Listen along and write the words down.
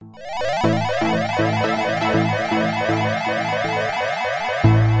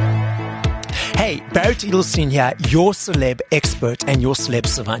Garrett Edelstein here, your celeb expert and your celeb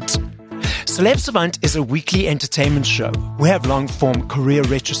savant. Celeb Savant is a weekly entertainment show. We have long-form career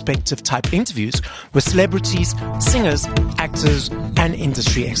retrospective type interviews with celebrities, singers, actors, and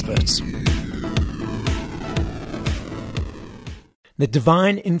industry experts. The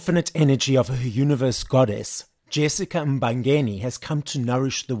divine infinite energy of her universe goddess, Jessica Mbangeni, has come to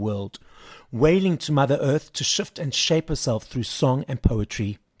nourish the world, wailing to Mother Earth to shift and shape herself through song and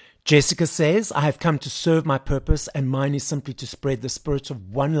poetry. Jessica says, I have come to serve my purpose, and mine is simply to spread the spirit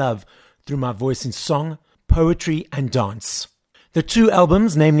of one love through my voice in song, poetry, and dance. The two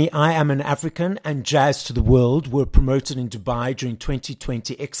albums, namely I Am an African and Jazz to the World, were promoted in Dubai during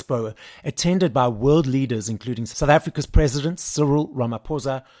 2020 Expo, attended by world leaders including South Africa's President Cyril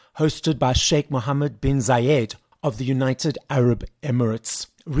Ramaphosa, hosted by Sheikh Mohammed bin Zayed of the United Arab Emirates.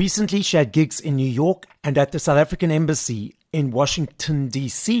 Recently, she had gigs in New York and at the South African Embassy in Washington,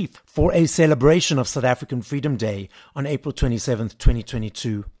 D.C. for a celebration of South African Freedom Day on April 27,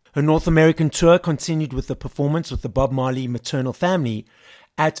 2022. Her North American tour continued with the performance with the Bob Marley maternal family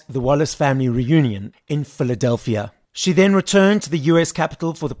at the Wallace Family Reunion in Philadelphia. She then returned to the U.S.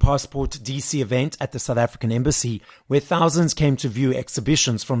 Capitol for the Passport DC event at the South African Embassy, where thousands came to view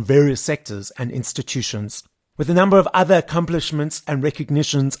exhibitions from various sectors and institutions. With a number of other accomplishments and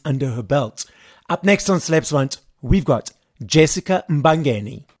recognitions under her belt. Up next on Celeb Savant, we've got Jessica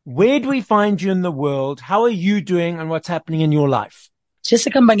Mbangeni. Where do we find you in the world? How are you doing and what's happening in your life?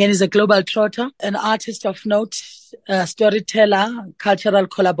 Jessica Mbangeni is a global trotter, an artist of note, a storyteller, cultural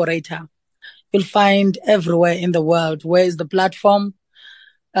collaborator. You'll find everywhere in the world. Where is the platform?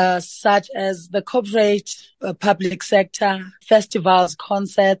 Such as the corporate, public sector, festivals,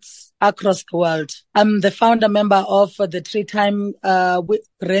 concerts across the world. I'm the founder member of the 3-time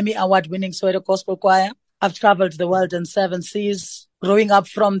Grammy Award-winning Soweto Gospel Choir. I've traveled the world in 7 seas, growing up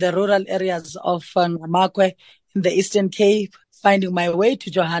from the rural areas of Makwe in the Eastern Cape, finding my way to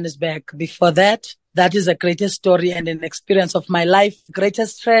Johannesburg. Before that, that is the greatest story and an experience of my life,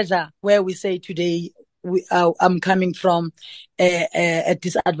 greatest treasure, where we say today, I'm coming from a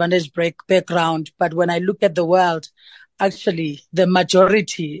disadvantaged background. But when I look at the world, actually, the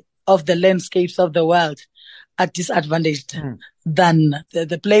majority of the landscapes of the world are disadvantaged than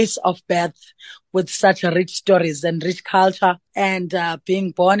the place of birth, with such rich stories and rich culture, and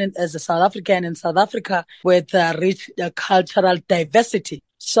being born as a South African in South Africa with rich cultural diversity.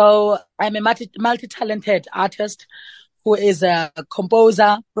 So I'm a multi-talented artist who is a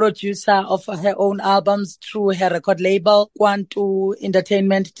composer, producer of her own albums through her record label, Kwantu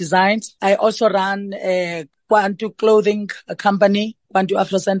Entertainment Designs. I also run a Kwantu clothing company, Kwantu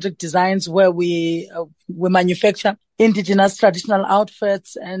Afrocentric Designs, where we manufacture indigenous traditional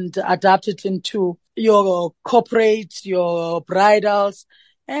outfits and adapt it into your corporate, your bridals,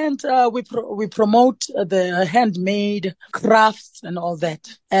 and we promote the handmade crafts and all that.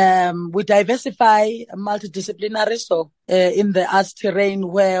 We diversify multidisciplinary, so in the arts terrain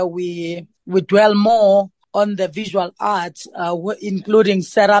where we dwell more on the visual arts, including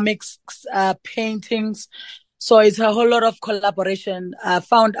ceramics, paintings. So it's a whole lot of collaboration. I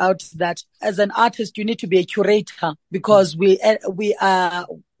found out that as an artist, you need to be a curator, because we are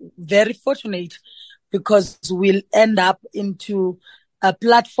very fortunate, because we'll end up into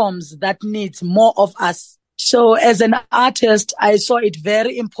platforms that need more of us. So as an artist, I saw it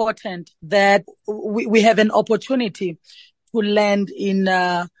very important that we have an opportunity to land in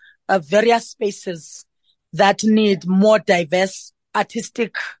various spaces that need more diverse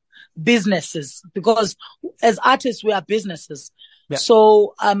artistic businesses, because as artists, we are businesses. Yeah.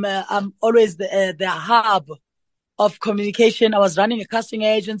 So I'm always the hub of communication. I was running a casting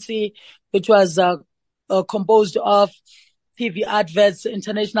agency, which was composed of TV adverts,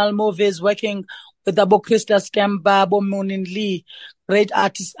 international movies, working with Abo Krista Skemba, Abo Moonin Lee, great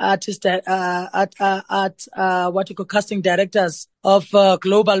casting directors of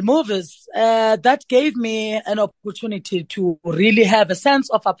global movies. That gave me an opportunity to really have a sense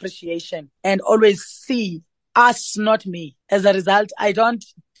of appreciation and always see us, not me. As a result, I don't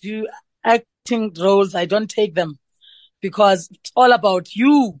do acting roles. I don't take them, because it's all about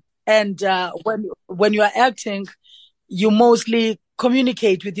you. And when you are acting, you mostly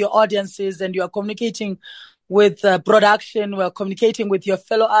communicate with your audiences, and you are communicating with production, we're communicating with your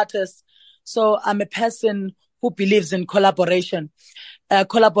fellow artists. So I'm a person who believes in collaboration.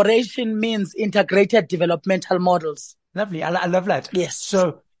 Collaboration means integrated developmental models. Lovely. I love that. Yes.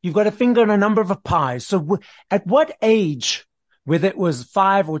 So you've got a finger in a number of pies. So at what age, whether it was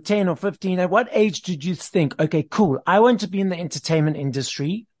 5 or 10 or 15, at what age did you think, okay, cool, I want to be in the entertainment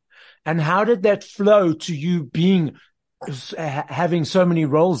industry? And how did that flow to you being having so many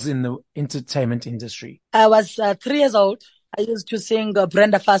roles in the entertainment industry? I was 3 years old. I used to sing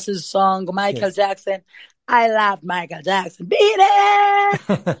Brenda Fass's song, Michael Yes. Jackson. I love Michael Jackson. Beat it!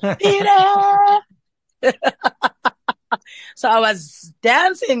 Beat it! So I was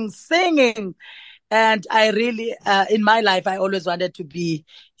dancing, singing. And I really, in my life, I always wanted to be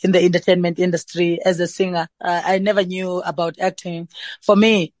in the entertainment industry as a singer. I never knew about acting. For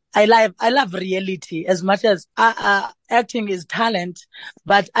me, I love reality as much as acting is talent,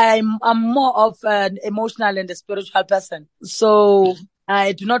 but I'm more of an emotional and a spiritual person. So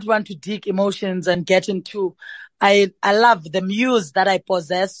I do not want to dig emotions and get into. I love the muse that I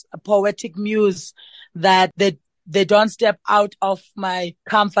possess, a poetic muse that they don't step out of my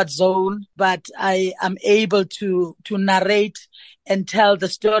comfort zone, but I am able to narrate and tell the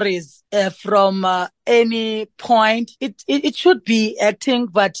stories from any point. It should be acting,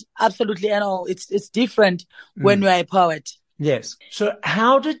 but absolutely, it's different when you're a poet. Yes. So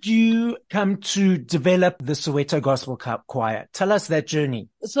how did you come to develop the Soweto Gospel Choir? Tell us that journey.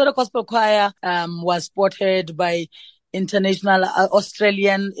 The Soweto Gospel Choir was spotted by international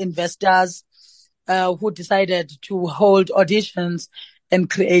Australian investors who decided to hold auditions and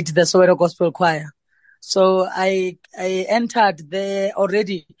create the Soweto Gospel Choir. So I entered there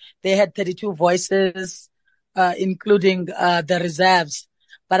already. They had 32 voices, including the reserves.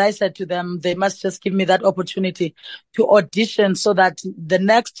 But I said to them, they must just give me that opportunity to audition so that the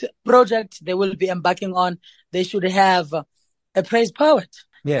next project they will be embarking on, they should have a praise poet.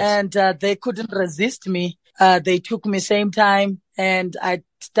 Yes. And they couldn't resist me. They took me same time, and I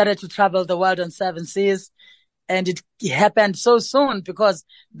started to travel the world on 7 seas. And it happened so soon because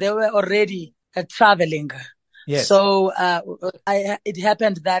they were already traveling. Yes. So it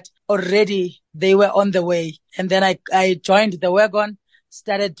happened that already they were on the way. And then I joined the wagon,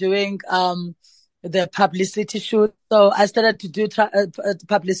 started doing the publicity shoot. So I started to do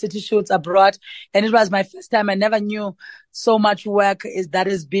publicity shoots abroad, and it was my first time. I never knew so much work that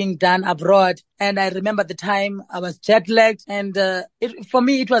is being done abroad. And I remember the time I was jet lagged, and for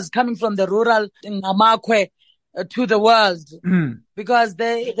me it was coming from the rural in Namakwe to the world, because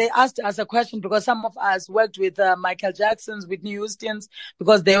they asked us a question, because some of us worked with Michael Jackson's, Whitney Houston's,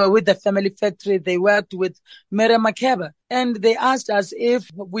 because they were with the Family Factory. They worked with Miriam Makeba, and they asked us if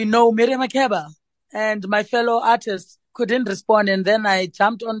we know Miriam Makeba, and my fellow artists couldn't respond. And then I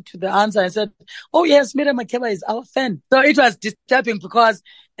jumped onto the answer and said, "Oh yes, Miriam Makeba is our fan." So it was disturbing because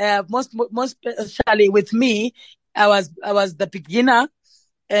most especially with me, I was the beginner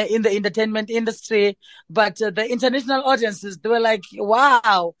in the entertainment industry, but the international audiences, they were like,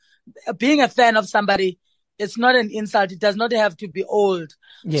 wow, being a fan of somebody, it's not an insult. It does not have to be old.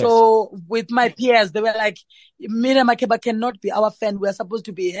 Yes. So with my peers, they were like, Miriam Makeba cannot be our fan. We're supposed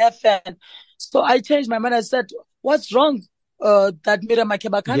to be her fan. So I changed my mind. I said, what's wrong that Miriam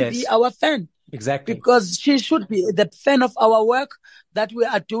Makeba can't be our fan? Exactly. Because she should be the fan of our work that we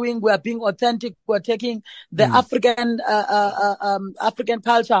are doing. We are being authentic. We're taking the African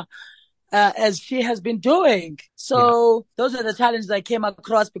culture as she has been doing. So those are the challenges I came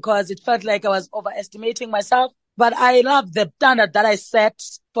across, because it felt like I was overestimating myself. But I love the standard that I set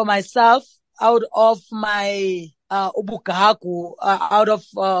for myself out of my ubugagu, out of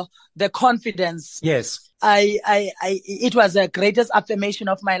the confidence. Yes. It was the greatest affirmation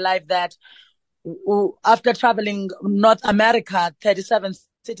of my life that after traveling North America, 37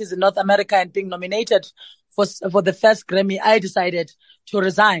 cities in North America, and being nominated for the first Grammy, I decided to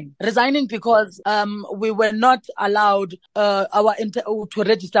resign. Resigning because we were not allowed to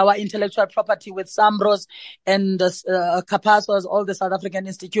register our intellectual property with SAMROS and CAPASOS, all the South African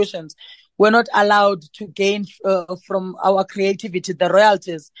institutions. We're not allowed to gain from our creativity the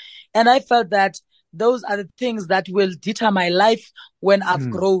royalties. And I felt that those are the things that will deter my life when I've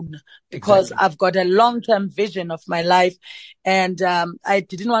grown, because I've got a long-term vision of my life. And I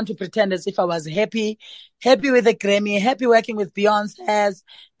didn't want to pretend as if I was happy with the Grammy, happy working with Beyonce's,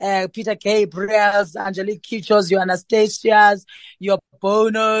 Peter Gabriel's, Angelique Kidjo's, your Anastasia's, your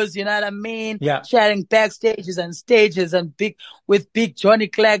Bono's, you know what I mean? Yeah. Sharing backstages and stages and with big Johnny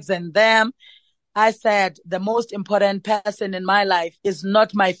Cleggs and them. I said, the most important person in my life is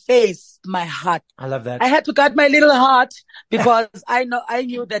not my face, my heart. I love that. I had to cut my little heart because I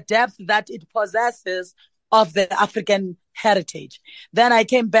knew the depth that it possesses of the African heritage. Then I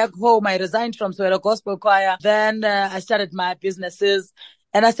came back home. I resigned from Soweto Gospel Choir. Then I started my businesses.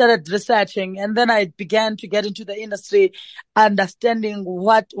 And I started researching, and then I began to get into the industry, understanding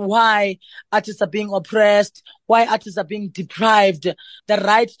why artists are being oppressed, why artists are being deprived the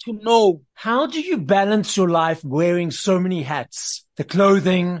right to know. How do you balance your life wearing so many hats? The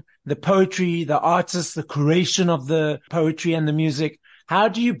clothing, the poetry, the artists, the creation of the poetry and the music. How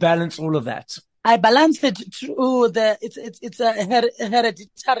do you balance all of that? I balance it through it's a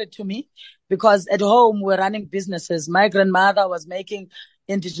hereditary to me, because at home we're running businesses. My grandmother was making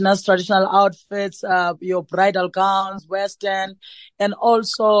indigenous traditional outfits, your bridal gowns, Western, and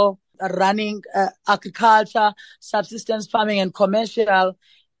also running agriculture, subsistence farming, and commercial.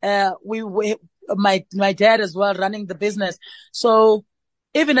 My dad as well running the business. So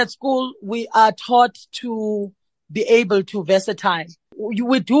even at school, we are taught to be able to versatile.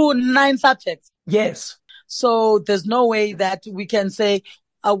 We do 9 subjects. Yes. So there's no way that we can say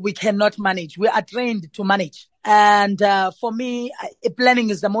we cannot manage. We are trained to manage. And for me, planning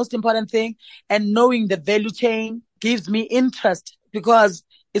is the most important thing. And knowing the value chain gives me interest, because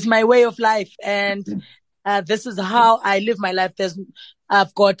it's my way of life. And this is how I live my life.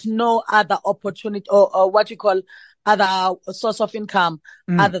 I've got no other opportunity or what you call other source of income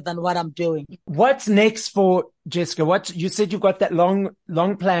other than what I'm doing. What's next for Jessica? You said you've got that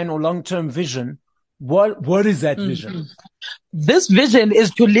long plan or long-term vision. What is that vision? This vision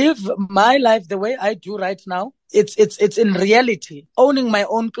is to live my life the way I do right now. It's in reality, owning my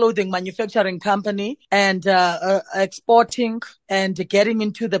own clothing manufacturing company and exporting and getting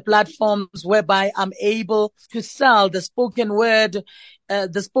into the platforms whereby I'm able to sell the spoken word.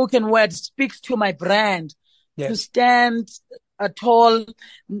 The spoken word speaks to my brand. Yes. To stand tall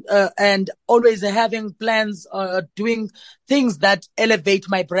and always having plans, doing things that elevate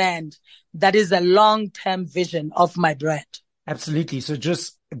my brand. That is a long-term vision of my brand. Absolutely. So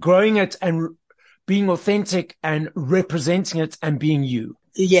just growing it and being authentic and representing it and being you.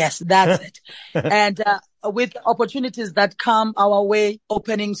 Yes, that's it. And with opportunities that come our way,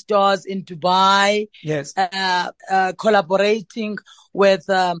 opening stores in Dubai, yes, collaborating with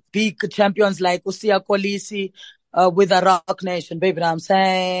big champions like Usia Kolisi, with the Rock Nation, baby, know what I'm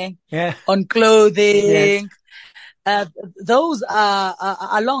saying? Yeah. On clothing. Yes. Those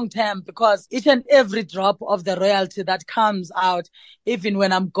are long term, because each and every drop of the royalty that comes out, even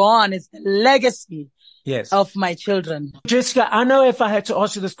when I'm gone, is the legacy. Yes. Of my children. Jessica, I know if I had to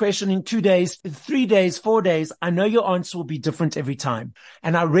ask you this question in 2 days, 3 days, 4 days, I know your answer will be different every time.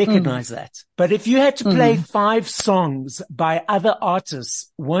 And I recognize that. But if you had to play 5 songs by other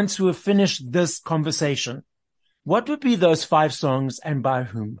artists once we have finished this conversation, what would be those 5 songs and by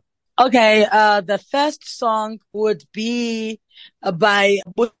whom? Okay. The first song would be by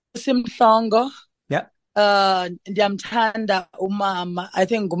Busim Songo. Yeah. Ndiyamthanda umama. I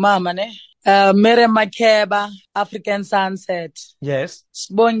think umama ne. Mere Makeba, African Sunset. Yes.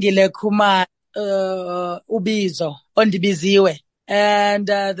 Sibongile Khumalo, Ubizo, Ondibiziwe. And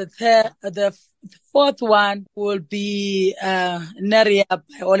the fourth one will be Neria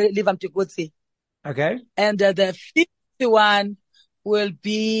by Oliver Mtikutsi. Okay. And the fifth one will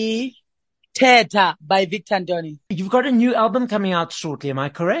be Theta by Victor Ndoni. You've got a new album coming out shortly, am I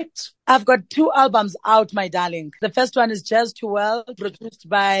correct? I've got 2 albums out, my darling. The first one is Jazz to Well, produced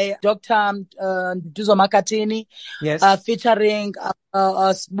by Dr. Duzo Makatini. Yes. Featuring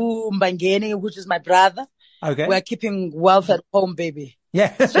Sbu Mbangeni, which is my brother. Okay. We're keeping wealth at home, baby.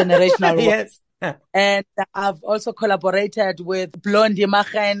 Yeah. It's generational. Yes. And I've also collaborated with Blondie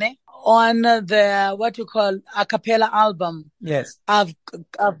Machene on the what you call a cappella album. Yes. I've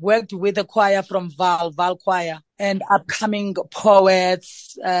worked with a choir from Val Choir, and upcoming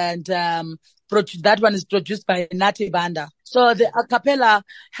poets, and that one is produced by Nati Banda. So the a cappella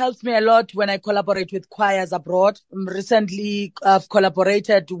helps me a lot when I collaborate with choirs abroad. Recently, I've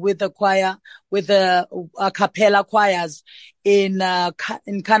collaborated with a choir, with a cappella choirs in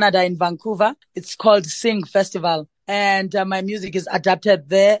Canada, in Vancouver. It's called Sing Festival. And my music is adapted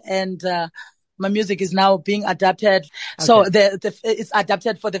there, and my music is now being adapted. Okay. So it's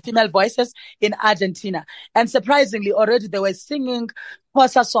adapted for the female voices in Argentina. And surprisingly, already they were singing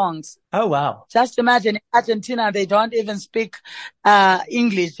Xhosa songs. Oh, wow. Just imagine, in Argentina, they don't even speak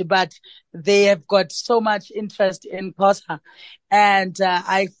English, but they have got so much interest in Xhosa. And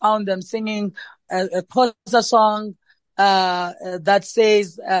I found them singing a Xhosa song that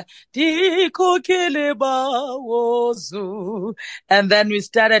says, and then we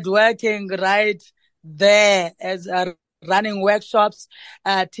started working right there as running workshops,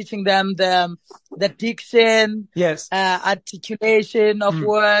 teaching them the diction, yes, articulation of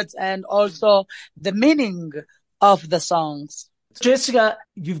words, and also the meaning of the songs. Jessica,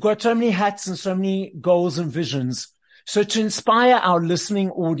 you've got so many hats and so many goals and visions. So to inspire our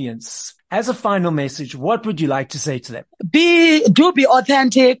listening audience, as a final message, what would you like to say to them? Do be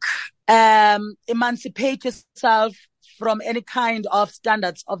authentic, emancipate yourself from any kind of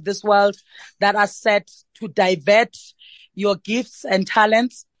standards of this world that are set to divert your gifts and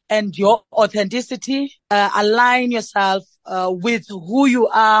talents and your authenticity. Align yourself with who you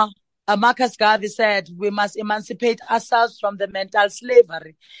are. Marcus Garvey said, we must emancipate ourselves from the mental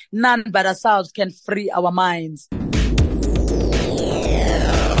slavery. None but ourselves can free our minds.